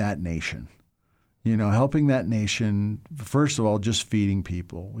helping that nation, first of all, just feeding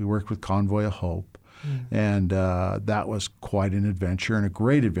people. We worked with Convoy of Hope, and that was quite an adventure and a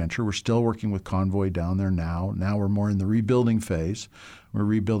great adventure. We're still working with Convoy down there now. Now we're more in the rebuilding phase. We're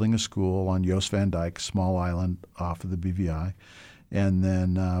rebuilding a school on Jost Van Dyke, small island off of the BVI. And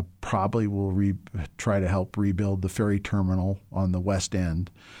then probably we'll try to help rebuild the ferry terminal on the west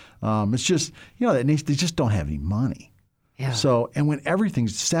end. It's just, they just don't have any money. Yeah. So, and when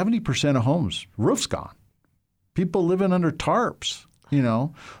 70% of homes, roof's gone. People living under tarps,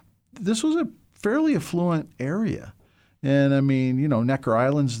 This was a fairly affluent area. And I mean, Necker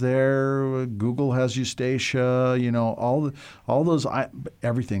Island's there, Google has Eustacia, all those,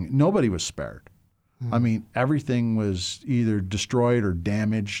 everything. Nobody was spared. I mean, everything was either destroyed or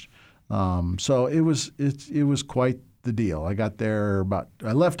damaged. So it was quite the deal. I got there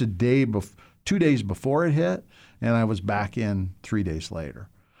I left 2 days before it hit, and I was back in 3 days later.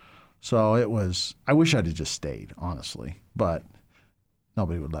 So I wish I'd have just stayed, honestly, but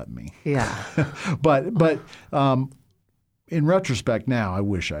nobody would let me. Yeah. but in retrospect now, I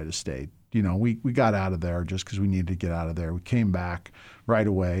wish I'd have stayed. We got out of there just because we needed to get out of there. We came back right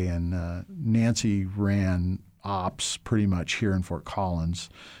away, and Nancy ran ops pretty much here in Fort Collins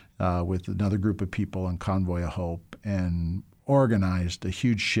with another group of people in Convoy of Hope, and organized a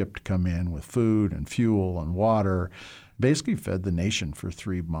huge ship to come in with food and fuel and water, basically fed the nation for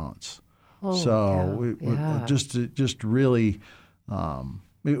 3 months. Just really,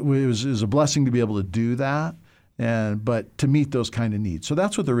 it was a blessing to be able to do that. But to meet those kind of needs. So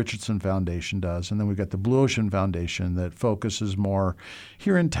that's what the Richardson Foundation does. And then we've got the Blue Ocean Foundation that focuses more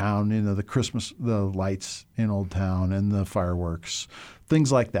here in town, the lights in Old Town and the fireworks,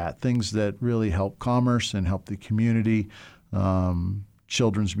 things like that, things that really help commerce and help the community,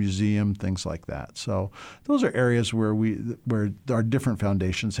 Children's Museum, things like that. So those are areas where our different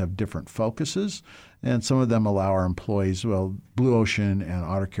foundations have different focuses. And some of them allow our employees, Blue Ocean and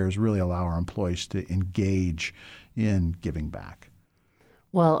Otter Cares really allow our employees to engage in giving back.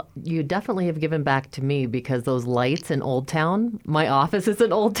 Well, you definitely have given back to me, because those lights in Old Town, my office is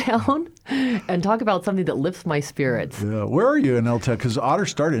in Old Town, and talk about something that lifts my spirits. Yeah. Where are you in Old Town? Because Otter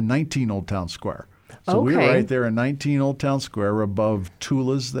started in 19 Old Town Square. So okay. We were right there in 19 Old Town Square. We're above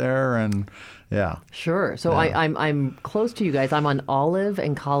Tula's there, and yeah. Sure. So yeah. I'm close to you guys. I'm on Olive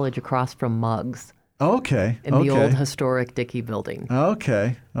and College across from Muggs. Okay. In the old historic Dickey building.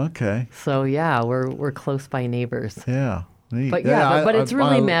 Okay. So yeah, we're close by neighbors. Yeah. Neat. But but it's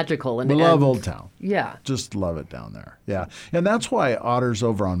really magical. We love Old Town. Yeah. Just love it down there. Yeah. And that's why Otter's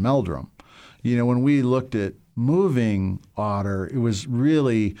over on Meldrum. When we looked at moving Otter, it was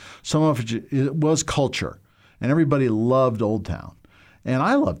really, some of it was culture. And everybody loved Old Town. And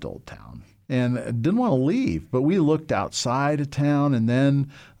I loved Old Town and didn't want to leave. But we looked outside of town. And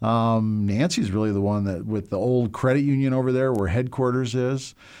then Nancy's really the one that, with the old credit union over there where headquarters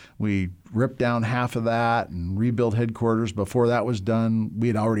is, we ripped down half of that and rebuilt headquarters. Before that was done, we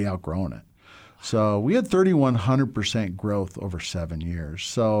had already outgrown it. So we had 3,100% growth over 7 years.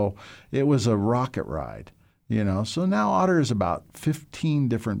 So it was a rocket ride. So now Otter is about 15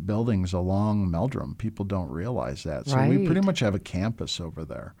 different buildings along Meldrum. People don't realize that. So we pretty much have a campus over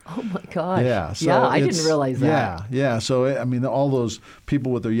there. Oh, my gosh. Yeah. So I didn't realize that. Yeah. So, all those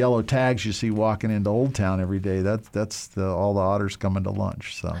people with their yellow tags you see walking into Old Town every day, that's all the Otters coming to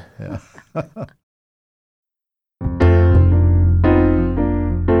lunch. So, yeah.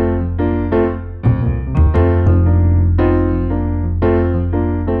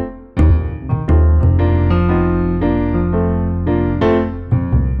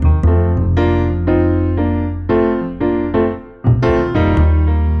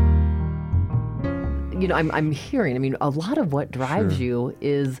 I'm hearing, a lot of what drives you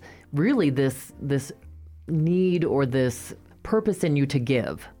is really this need or this purpose in you to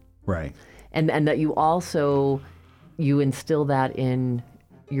give. Right. And that you also, you instill that in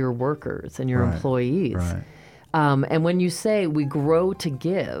your workers and your employees. Right. And when you say we grow to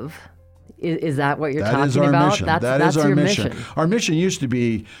give, is that what you're talking about? That is our about? mission. That's That is our your mission. Our mission used to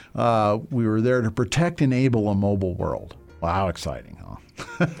be we were there to protect, enable a mobile world. Wow, how exciting, huh?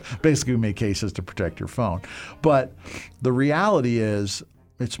 Basically, we make cases to protect your phone. But the reality is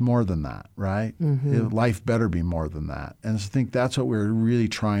it's more than that, right? Mm-hmm. Life better be more than that. And I think that's what we're really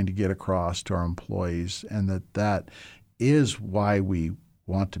trying to get across to our employees, and that is why we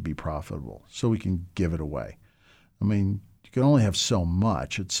want to be profitable, so we can give it away. You can only have so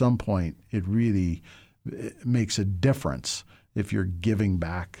much. At some point, it makes a difference if you're giving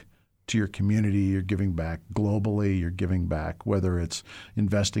back to your community, you're giving back globally, you're giving back, whether it's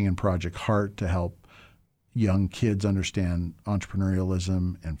investing in Project Heart to help young kids understand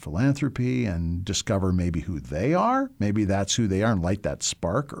entrepreneurialism and philanthropy and discover maybe who they are, maybe that's who they are, and light that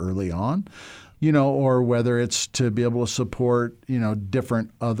spark early on, or whether it's to be able to support,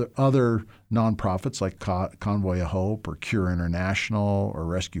 different other nonprofits like Convoy of Hope or Cure International or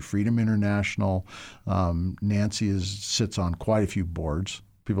Rescue Freedom International. Nancy sits on quite a few boards.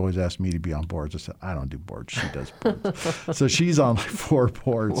 People always ask me to be on boards. I said, I don't do boards. She does boards. So she's on 4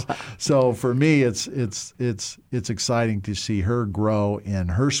 boards. Wow. So for me, it's exciting to see her grow in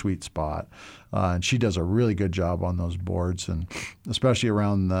her sweet spot. And she does a really good job on those boards, and especially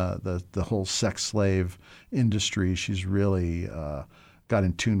around the whole sex slave industry. She's really got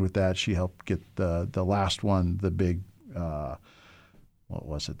in tune with that. She helped get the last one, the big, what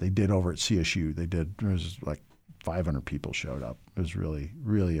was it? They did over at CSU. It was like 500 people showed up. It was really,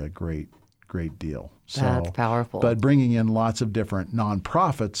 really a great deal. So, that's powerful. But bringing in lots of different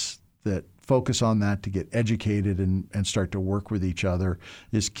nonprofits that focus on that to get educated and start to work with each other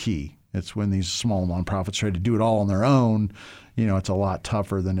is key. It's when these small nonprofits try to do it all on their own, it's a lot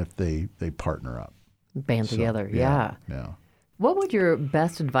tougher than if they partner up. Band together, yeah. What would your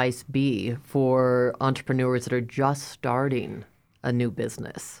best advice be for entrepreneurs that are just starting a new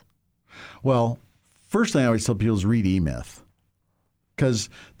business? Well, first thing I always tell people is read E-Myth, because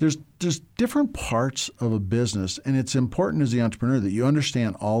there's different parts of a business, and it's important as the entrepreneur that you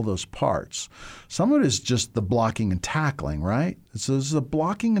understand all those parts. Some of it is just the blocking and tackling, right? So this is a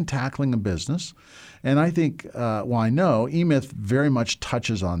blocking and tackling of business, and I think, I know E-Myth very much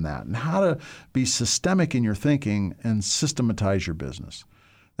touches on that and how to be systemic in your thinking and systematize your business.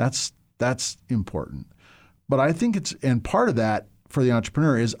 That's important. But I think and part of that for the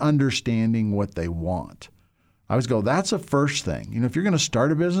entrepreneur is understanding what they want. I always go, that's the first thing. If you're going to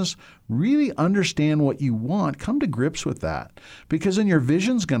start a business, really understand what you want. Come to grips with that, because then your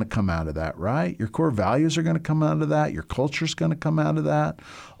vision's going to come out of that, right? Your core values are going to come out of that. Your culture's going to come out of that.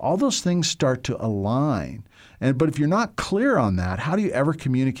 All those things start to align. But if you're not clear on that, how do you ever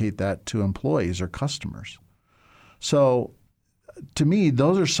communicate that to employees or customers? So to me,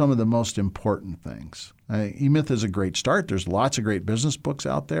 those are some of the most important things. E-Myth is a great start. There's lots of great business books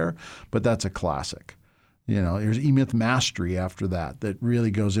out there, but that's a classic. There's E-Myth Mastery after that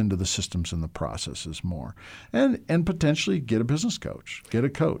really goes into the systems and the processes more. And potentially get a business coach, get a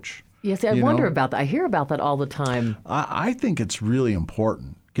coach. Yes, I wonder about that. I hear about that all the time. I think it's really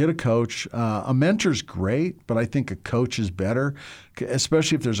important. Get a coach. A mentor's great, but I think a coach is better,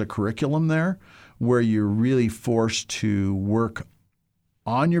 especially if there's a curriculum there where you're really forced to work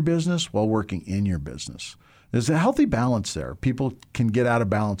on your business while working in your business. There's a healthy balance there. People can get out of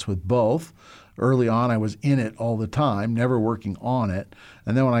balance with both, early on I was in it all the time, never working on it.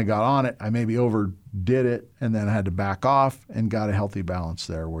 And then when I got on it, I maybe overdid it, and then I had to back off and got a healthy balance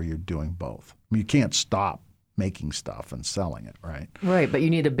there where you're doing both. I mean, you can't stop making stuff and selling it, right? Right, but you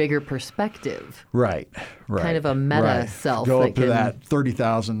need a bigger perspective. Right. Kind of a meta self. Go up to that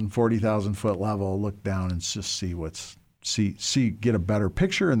 30,000, 40,000 foot level, look down and just see, get a better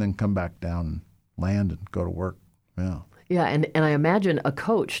picture, and then come back down and land and go to work. Yeah. Yeah, and I imagine a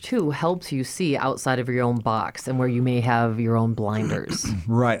coach, too, helps you see outside of your own box and where you may have your own blinders.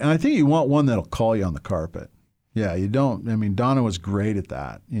 Right, and I think you want one that'll call you on the carpet. Yeah, you don't. I mean, Donna was great at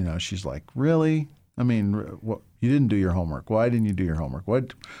that. You know, she's like, really? I mean, you didn't do your homework. Why didn't you do your homework?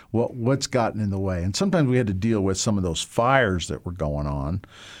 What's gotten in the way? And sometimes we had to deal with some of those fires that were going on.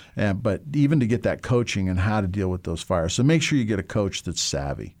 But even to get that coaching and how to deal with those fires. So make sure you get a coach that's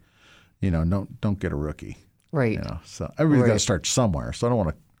savvy. You know, don't get a rookie. Right. You know, so everybody's got to start somewhere. So I don't want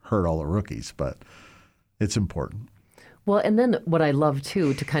to hurt all the rookies, but it's important. Well, and then what I love,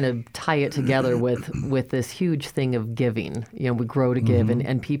 too, to kind of tie it together with this huge thing of giving. You know, we grow to give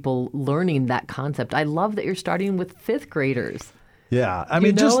and people learning that concept. I love that you're starting with fifth graders. Yeah. I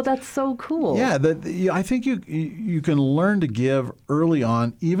mean, that's so cool. Yeah. I think you can learn to give early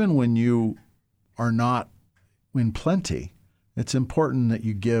on, even when you are not in plenty. It's important that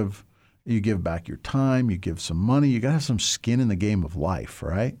you give back your time, you give some money. You got to have some skin in the game of life,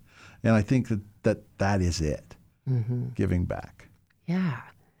 right? And I think that is it. Mm-hmm. Giving back. Yeah.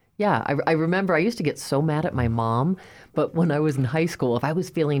 Yeah. I remember I used to get so mad at my mom, but when I was in high school, if I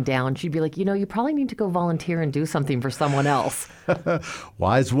was feeling down, she'd be like, you probably need to go volunteer and do something for someone else.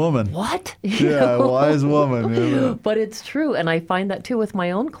 Wise woman. What? Wise woman. Yeah. But it's true. And I find that too with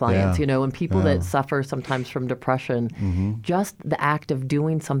my own clients, and people that suffer sometimes from depression, just the act of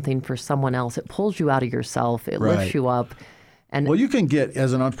doing something for someone else, it pulls you out of yourself. It lifts you up. Well, you can get,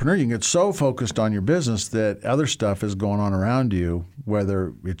 as an entrepreneur, you can get so focused on your business that other stuff is going on around you,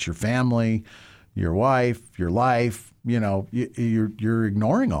 whether it's your family, your wife, your life, you're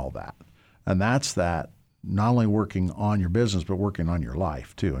ignoring all that. And that's that, not only working on your business, but working on your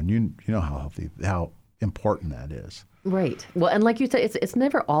life too. And you know how important that is. Right. Well, and like you said, it's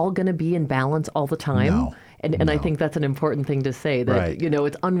never all going to be in balance all the time. No. And I think that's an important thing to say, that,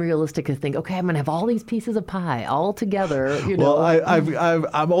 it's unrealistic to think, okay, I'm going to have all these pieces of pie all together. Well,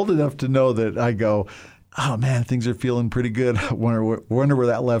 I'm old enough to know that I go, oh, man, things are feeling pretty good. I wonder where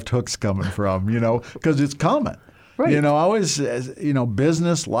that left hook's coming from, because it's coming. Right. I always,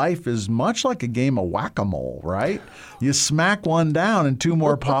 business life is much like a game of whack-a-mole, right? You smack one down and two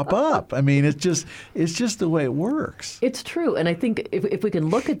more pop up. I mean, it's just the way it works. It's true. And I think if we can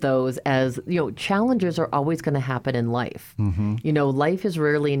look at those as, challenges are always going to happen in life. Mm-hmm. Life is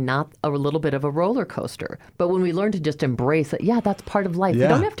rarely not a little bit of a roller coaster. But when we learn to just embrace it, that's part of life. Yeah. We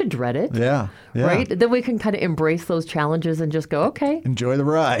don't have to dread it. Yeah. Right? Then we can kind of embrace those challenges and just go, okay. Enjoy the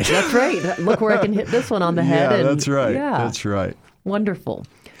ride. That's right. Look where I can hit this one on the head. Yeah, that's right. Yeah. That's right. Wonderful.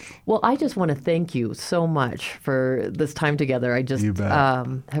 Well, I just want to thank you so much for this time together. I just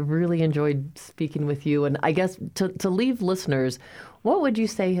have really enjoyed speaking with you. And I guess to leave listeners, what would you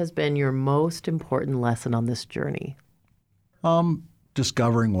say has been your most important lesson on this journey?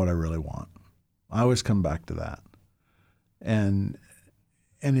 Discovering what I really want. I always come back to that. And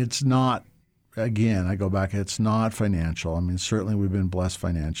it's not, again, I go back, it's not financial. I mean, certainly we've been blessed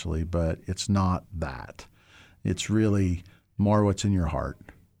financially, but it's not that. It's really more what's in your heart.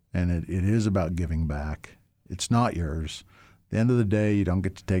 And it is about giving back. It's not yours. At the end of the day, you don't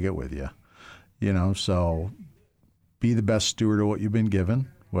get to take it with you. So be the best steward of what you've been given,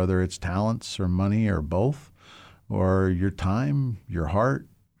 whether it's talents or money or both, or your time, your heart,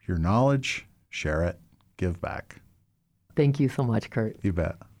 your knowledge. Share it. Give back. Thank you so much, Curt. You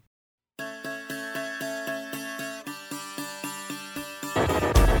bet.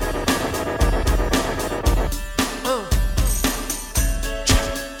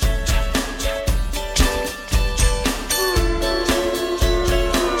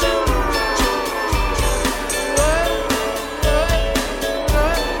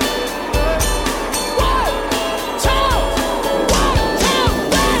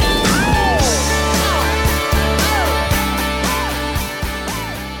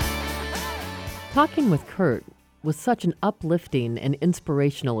 Talking with Curt was such an uplifting and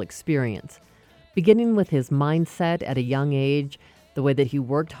inspirational experience, beginning with his mindset at a young age, the way that he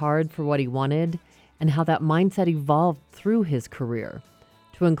worked hard for what he wanted, and how that mindset evolved through his career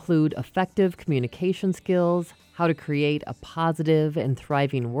to include effective communication skills, how to create a positive and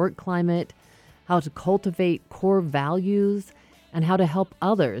thriving work climate, how to cultivate core values, and how to help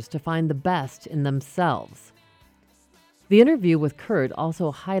others to find the best in themselves. The interview with Curt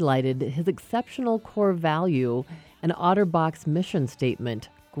also highlighted his exceptional core value and OtterBox mission statement,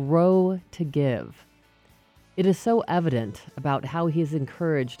 grow to give. It is so evident about how he has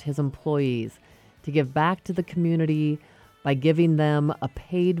encouraged his employees to give back to the community by giving them a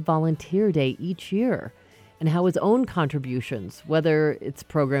paid volunteer day each year, and how his own contributions, whether it's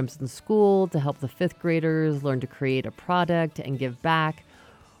programs in school to help the fifth graders learn to create a product and give back,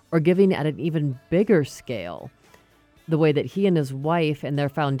 or giving at an even bigger scale, the way that he and his wife and their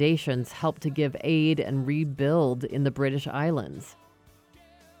foundations help to give aid and rebuild in the British Islands.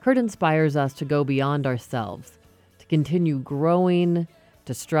 Curt inspires us to go beyond ourselves, to continue growing,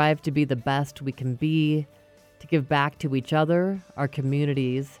 to strive to be the best we can be, to give back to each other, our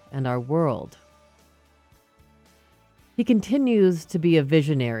communities, and our world. He continues to be a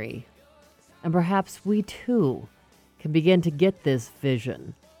visionary, and perhaps we too can begin to get this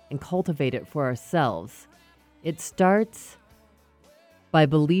vision and cultivate it for ourselves. It starts by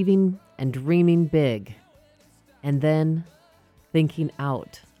believing and dreaming big, and then thinking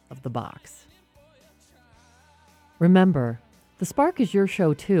out of the box. Remember, The Spark is your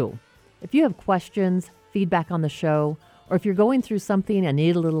show too. If you have questions, feedback on the show, or if you're going through something and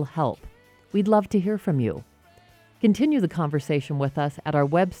need a little help, we'd love to hear from you. Continue the conversation with us at our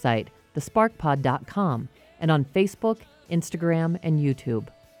website, thesparkpod.com, and on Facebook, Instagram, and YouTube.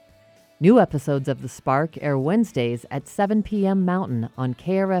 New episodes of The Spark air Wednesdays at 7 p.m. Mountain on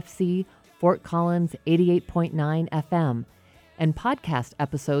KRFC Fort Collins 88.9 FM, and podcast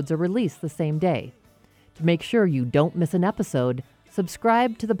episodes are released the same day. To make sure you don't miss an episode,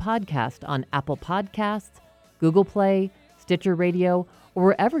 subscribe to the podcast on Apple Podcasts, Google Play, Stitcher Radio, or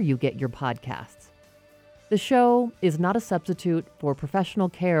wherever you get your podcasts. The show is not a substitute for professional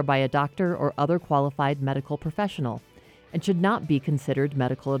care by a doctor or other qualified medical professional, and should not be considered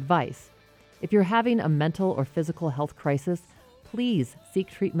medical advice. If you're having a mental or physical health crisis, please seek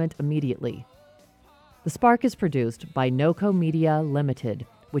treatment immediately. The Spark is produced by NOCO Media Limited,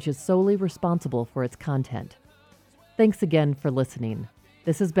 which is solely responsible for its content. Thanks again for listening.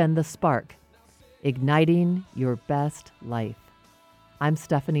 This has been The Spark, igniting your best life. I'm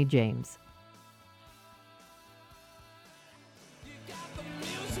Stephanie James.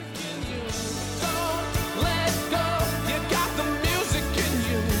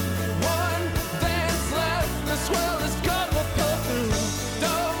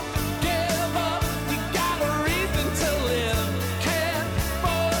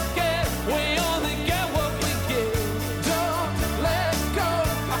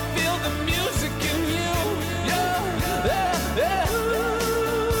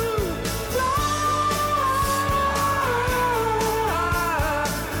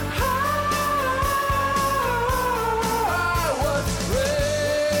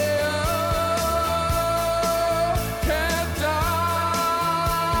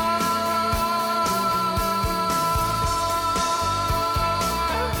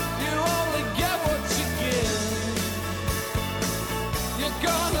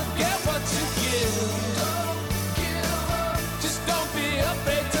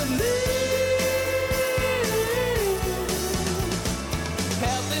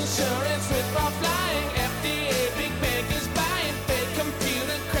 Health insurance.